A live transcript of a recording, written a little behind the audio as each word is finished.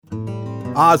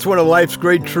Ah, it's one of life's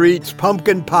great treats.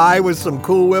 Pumpkin pie with some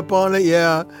Cool Whip on it,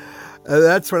 yeah.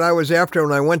 That's what I was after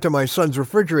when I went to my son's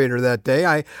refrigerator that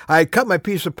day. I cut my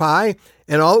piece of pie,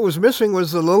 and all it was missing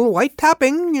was the little white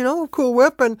topping, Cool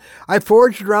Whip, and I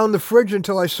foraged around the fridge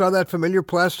until I saw that familiar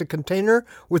plastic container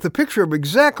with a picture of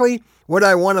exactly what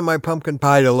I wanted my pumpkin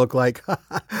pie to look like.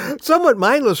 Somewhat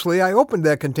mindlessly, I opened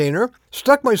that container,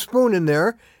 stuck my spoon in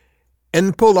there,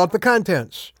 and pulled out the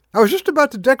contents. I was just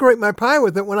about to decorate my pie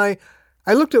with it when I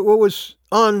looked at what was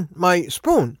on my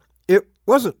spoon. It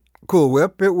wasn't Cool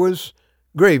Whip, it was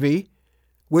gravy,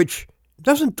 which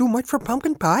doesn't do much for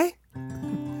pumpkin pie.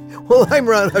 Well, I'm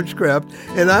Ron Hutchcraft,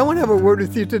 and I want to have a word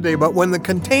with you today about when the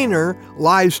container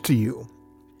lies to you.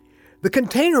 The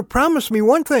container promised me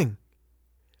one thing,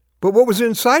 but what was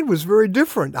inside was very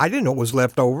different. I didn't know it was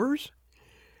leftovers.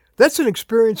 That's an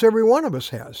experience every one of us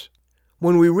has.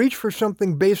 When we reach for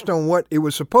something based on what it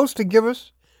was supposed to give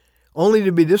us, only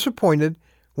to be disappointed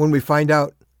when we find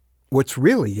out what's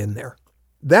really in there.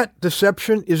 That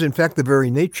deception is in fact the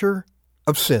very nature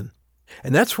of sin.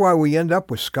 And that's why we end up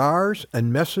with scars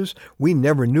and messes we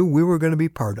never knew we were going to be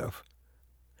part of.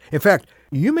 In fact,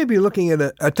 you may be looking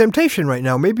at a temptation right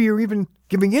now. Maybe you're even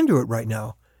giving into it right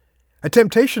now. A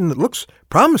temptation that looks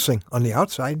promising on the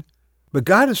outside. But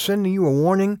God is sending you a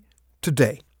warning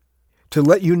today to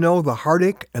let you know the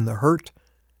heartache and the hurt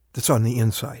that's on the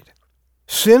inside.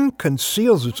 Sin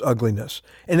conceals its ugliness,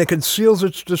 and it conceals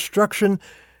its destruction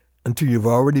until you've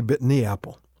already bitten the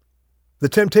apple. The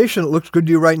temptation that looks good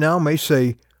to you right now may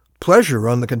say pleasure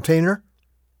on the container.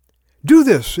 Do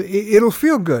this, it'll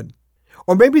feel good.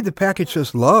 Or maybe the package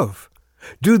says love.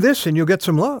 Do this and you'll get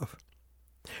some love.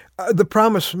 The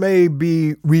promise may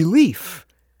be relief,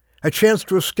 a chance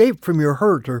to escape from your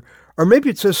hurt, or maybe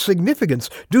it says significance.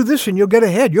 Do this and you'll get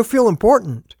ahead. You'll feel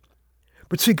important.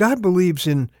 But see, God believes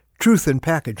in truth in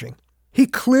packaging. He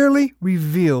clearly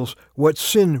reveals what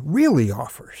sin really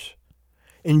offers.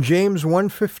 In James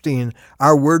 1:15,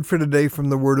 our word for today from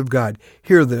the Word of God,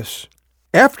 hear this.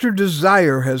 After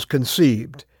desire has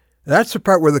conceived, that's the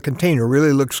part where the container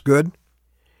really looks good,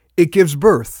 it gives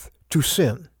birth to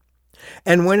sin.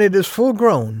 And when it is full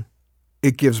grown,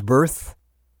 it gives birth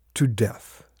to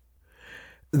death.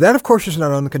 That, of course, is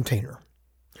not on the container.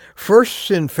 First,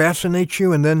 sin fascinates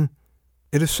you, and then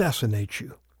it assassinates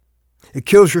you. It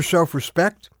kills your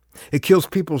self-respect. It kills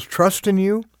people's trust in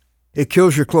you. It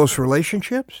kills your close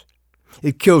relationships.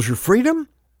 It kills your freedom.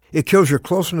 It kills your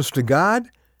closeness to God.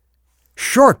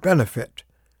 Short benefit,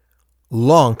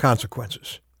 long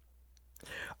consequences.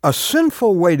 A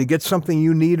sinful way to get something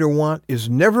you need or want is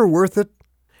never worth it,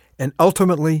 and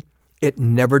ultimately, it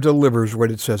never delivers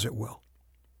what it says it will.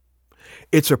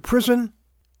 It's a prison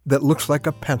that looks like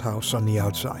a penthouse on the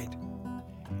outside.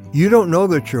 You don't know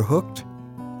that you're hooked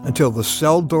until the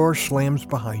cell door slams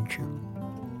behind you.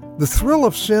 The thrill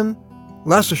of sin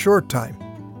lasts a short time.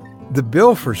 The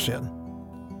bill for sin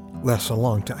lasts a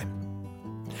long time.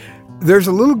 There's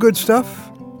a little good stuff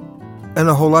and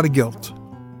a whole lot of guilt.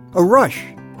 A rush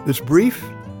that's brief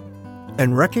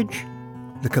and wreckage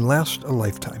that can last a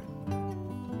lifetime.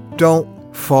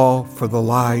 Don't fall for the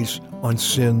lies on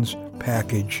sin's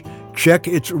package. Check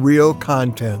its real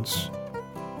contents,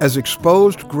 as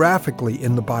exposed graphically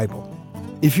in the Bible.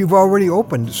 If you've already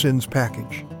opened sin's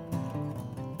package,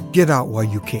 get out while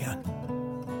you can.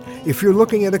 If you're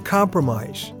looking at a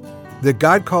compromise that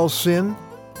God calls sin,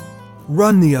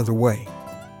 run the other way.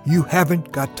 You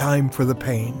haven't got time for the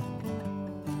pain,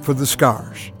 for the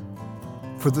scars,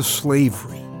 for the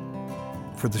slavery,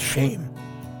 for the shame.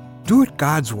 Do it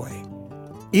God's way,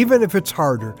 even if it's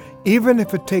harder, even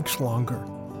if it takes longer.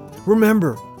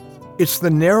 Remember, it's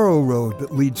the narrow road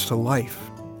that leads to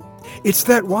life. It's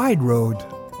that wide road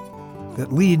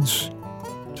that leads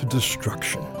to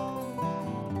destruction.